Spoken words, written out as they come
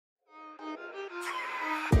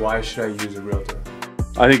why should I use a realtor?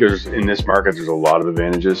 I think in this market, there's a lot of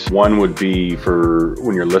advantages. One would be for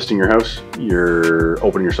when you're listing your house, you're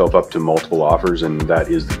opening yourself up to multiple offers, and that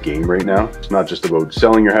is the game right now. It's not just about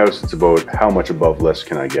selling your house, it's about how much above list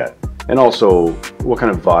can I get? And also, what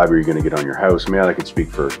kind of vibe are you gonna get on your house? I mean, I could speak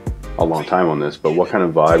for a long time on this, but what kind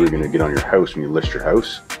of vibe are you gonna get on your house when you list your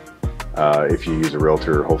house? If you use a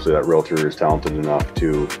realtor, hopefully that realtor is talented enough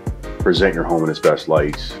to present your home in its best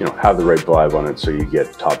light, have the right vibe on it so you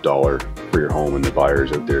get top dollar for your home and the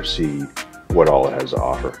buyers out there see what all it has to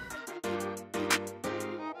offer.